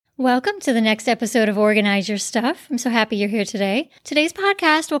Welcome to the next episode of Organize Your Stuff. I'm so happy you're here today. Today's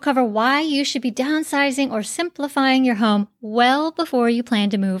podcast will cover why you should be downsizing or simplifying your home well before you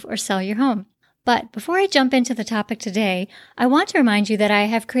plan to move or sell your home. But before I jump into the topic today, I want to remind you that I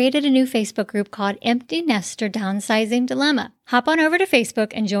have created a new Facebook group called Empty Nester Downsizing Dilemma. Hop on over to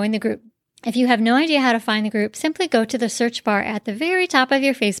Facebook and join the group. If you have no idea how to find the group, simply go to the search bar at the very top of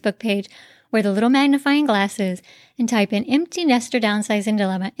your Facebook page where the little magnifying glass is and type in Empty Nester Downsizing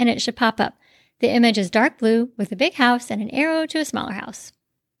Dilemma and it should pop up. The image is dark blue with a big house and an arrow to a smaller house.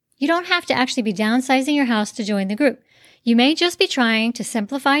 You don't have to actually be downsizing your house to join the group. You may just be trying to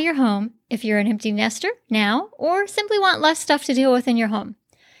simplify your home if you're an empty nester now or simply want less stuff to deal with in your home.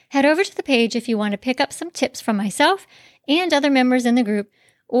 Head over to the page if you want to pick up some tips from myself and other members in the group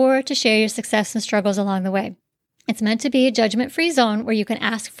or to share your success and struggles along the way. It's meant to be a judgment-free zone where you can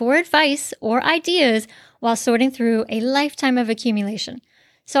ask for advice or ideas while sorting through a lifetime of accumulation.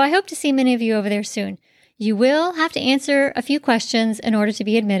 So I hope to see many of you over there soon. You will have to answer a few questions in order to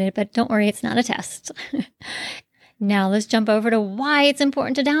be admitted, but don't worry, it's not a test. Now let's jump over to why it's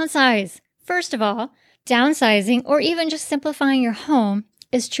important to downsize. First of all, downsizing or even just simplifying your home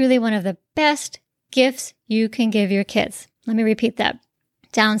is truly one of the best gifts you can give your kids. Let me repeat that.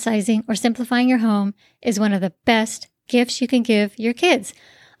 Downsizing or simplifying your home is one of the best gifts you can give your kids.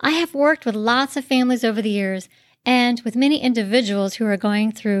 I have worked with lots of families over the years and with many individuals who are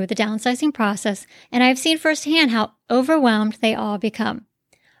going through the downsizing process, and I've seen firsthand how overwhelmed they all become.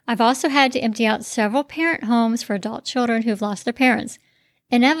 I've also had to empty out several parent homes for adult children who've lost their parents.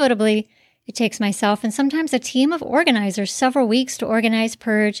 Inevitably, it takes myself and sometimes a team of organizers several weeks to organize,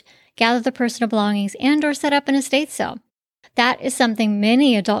 purge, gather the personal belongings, and or set up an estate sale. That is something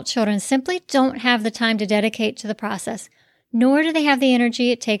many adult children simply don't have the time to dedicate to the process, nor do they have the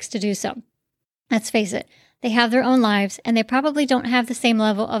energy it takes to do so. Let's face it, they have their own lives, and they probably don't have the same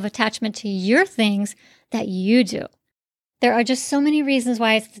level of attachment to your things that you do. There are just so many reasons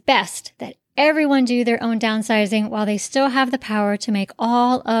why it's best that everyone do their own downsizing while they still have the power to make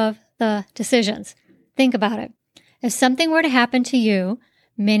all of the decisions. Think about it. If something were to happen to you,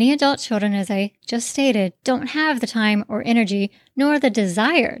 many adult children, as I just stated, don't have the time or energy nor the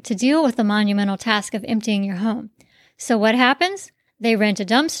desire to deal with the monumental task of emptying your home. So what happens? They rent a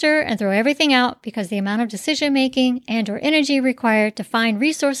dumpster and throw everything out because the amount of decision-making and or energy required to find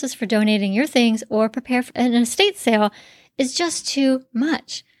resources for donating your things or prepare for an estate sale is just too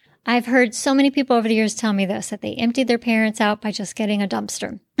much. I've heard so many people over the years tell me this, that they emptied their parents out by just getting a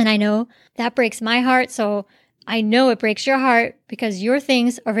dumpster. And I know that breaks my heart, so I know it breaks your heart because your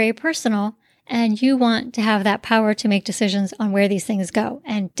things are very personal and you want to have that power to make decisions on where these things go,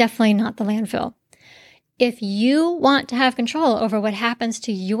 and definitely not the landfill. If you want to have control over what happens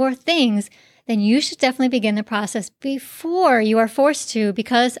to your things, then you should definitely begin the process before you are forced to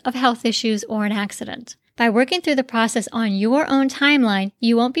because of health issues or an accident. By working through the process on your own timeline,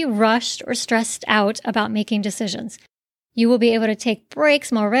 you won't be rushed or stressed out about making decisions. You will be able to take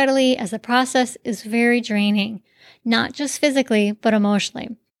breaks more readily as the process is very draining, not just physically, but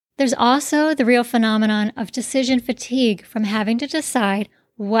emotionally. There's also the real phenomenon of decision fatigue from having to decide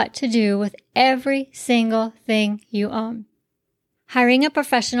what to do with every single thing you own. Hiring a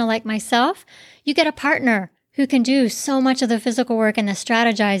professional like myself, you get a partner who can do so much of the physical work and the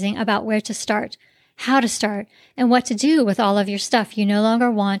strategizing about where to start, how to start, and what to do with all of your stuff you no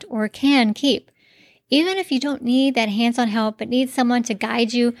longer want or can keep. Even if you don't need that hands-on help but need someone to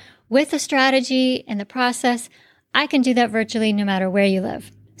guide you with the strategy and the process, I can do that virtually no matter where you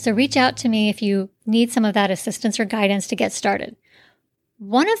live. So reach out to me if you need some of that assistance or guidance to get started.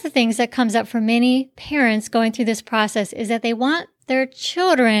 One of the things that comes up for many parents going through this process is that they want their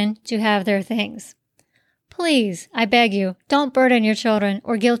children to have their things. Please, I beg you, don't burden your children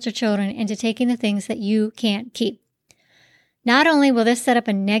or guilt your children into taking the things that you can't keep. Not only will this set up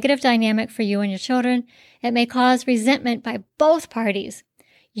a negative dynamic for you and your children, it may cause resentment by both parties.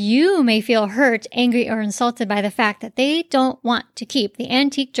 You may feel hurt, angry, or insulted by the fact that they don't want to keep the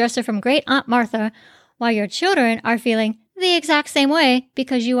antique dresser from Great Aunt Martha, while your children are feeling the exact same way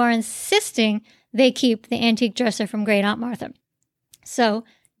because you are insisting they keep the antique dresser from Great Aunt Martha. So,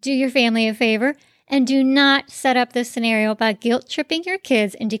 do your family a favor and do not set up this scenario by guilt-tripping your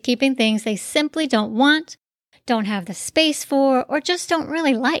kids into keeping things they simply don't want, don't have the space for, or just don't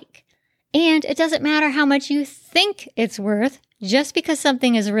really like. And it doesn't matter how much you think it's worth. Just because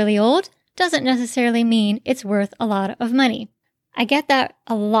something is really old doesn't necessarily mean it's worth a lot of money. I get that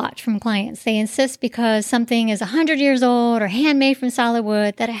a lot from clients. They insist because something is 100 years old or handmade from solid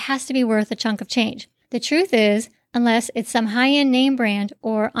wood that it has to be worth a chunk of change. The truth is, Unless it's some high-end name brand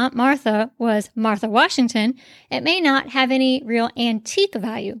or Aunt Martha was Martha Washington, it may not have any real antique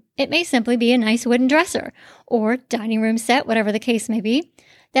value. It may simply be a nice wooden dresser or dining room set, whatever the case may be,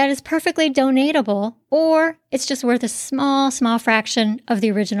 that is perfectly donatable, or it's just worth a small fraction of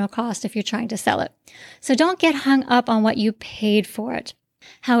the original cost if you're trying to sell it. So don't get hung up on what you paid for it.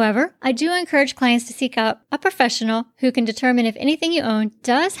 However, I do encourage clients to seek out a professional who can determine if anything you own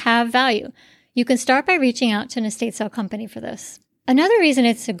does have value. You can start by reaching out to an estate sale company for this. Another reason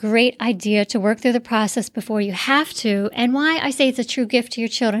it's a great idea to work through the process before you have to, and why I say it's a true gift to your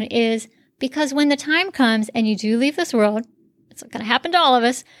children, is because when the time comes and you do leave this world, it's going to happen to all of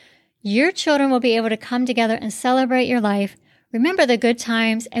us, your children will be able to come together and celebrate your life, remember the good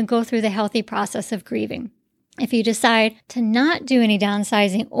times, and go through the healthy process of grieving. If you decide to not do any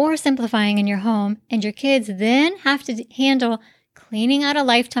downsizing or simplifying in your home, and your kids then have to handle cleaning out a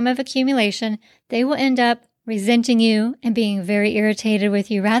lifetime of accumulation, they will end up resenting you and being very irritated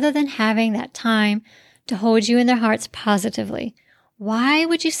with you rather than having that time to hold you in their hearts positively. Why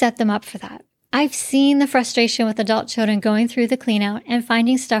would you set them up for that? I've seen the frustration with adult children going through the clean out and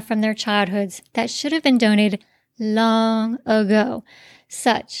finding stuff from their childhoods that should have been donated long ago,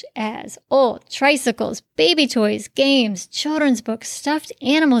 such as old tricycles, baby toys, games, children's books, stuffed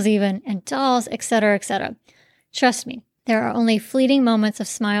animals even, and dolls, etc., etc. Trust me, there are only fleeting moments of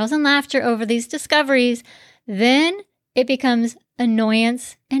smiles and laughter over these discoveries. Then it becomes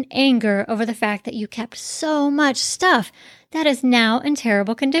annoyance and anger over the fact that you kept so much stuff that is now in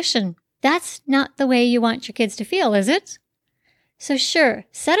terrible condition. That's not the way you want your kids to feel, is it? So sure,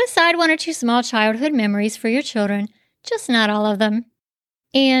 set aside 1 or 2 small childhood memories for your children, just not all of them.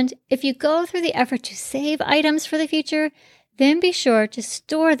 And if you go through the effort to save items for the future, then be sure to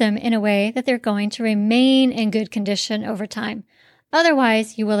store them in a way that they're going to remain in good condition over time.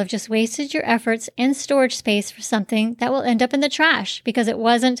 Otherwise, you will have just wasted your efforts and storage space for something that will end up in the trash because it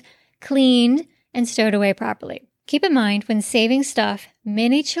wasn't cleaned and stowed away properly. Keep in mind, when saving stuff,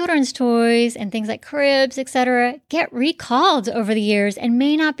 many children's toys and things like cribs, etc., get recalled over the years and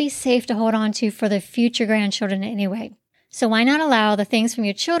may not be safe to hold on to for the future grandchildren anyway. So why not allow the things from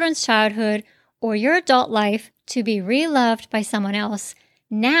your children's childhood or your adult life to be reloved by someone else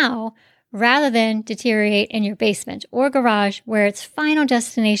now rather than deteriorate in your basement or garage where its final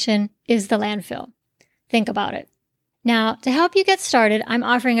destination is the landfill? Think about it. Now, to help you get started, I'm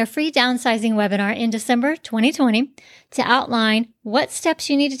offering a free downsizing webinar in December 2020 to outline what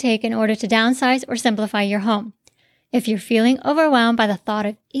steps you need to take in order to downsize or simplify your home. If you're feeling overwhelmed by the thought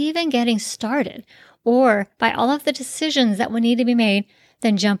of even getting started or by all of the decisions that will need to be made,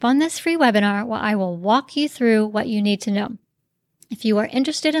 then jump on this free webinar where I will walk you through what you need to know. If you are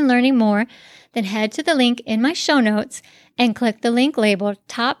interested in learning more, then head to the link in my show notes and click the link labeled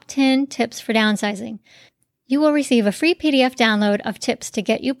Top 10 Tips for Downsizing. You will receive a free PDF download of tips to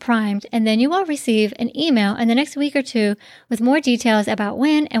get you primed, and then you will receive an email in the next week or 2 with more details about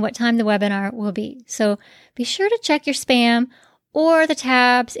when and what time the webinar will be. So be sure to check your spam or the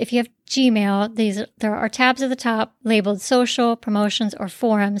tabs. If you have Gmail, there are tabs at the top labeled social, promotions, or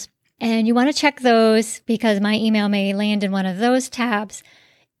forums. And you want to check those because my email may land in one of those tabs.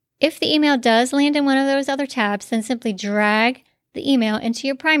 If the email does land in one of those other tabs, then simply drag the email into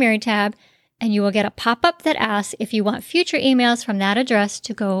your primary tab, and you will get a pop-up that asks if you want future emails from that address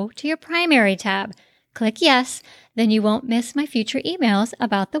to go to your primary tab. Click yes, then you won't miss my future emails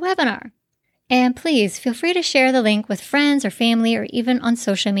about the webinar. And please feel free to share the link with friends or family or even on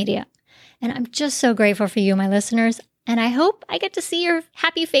social media. And I'm just so grateful for you, my listeners, and I hope I get to see your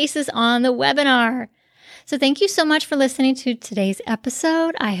happy faces on the webinar. So thank you so much for listening to today's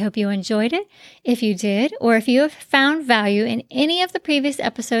episode. I hope you enjoyed it. If you did, or if you have found value in any of the previous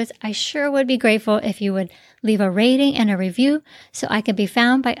episodes, I sure would be grateful if you would leave a rating and a review so I can be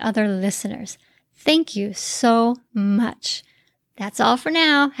found by other listeners. Thank you so much. That's all for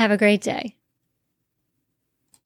now. Have a great day.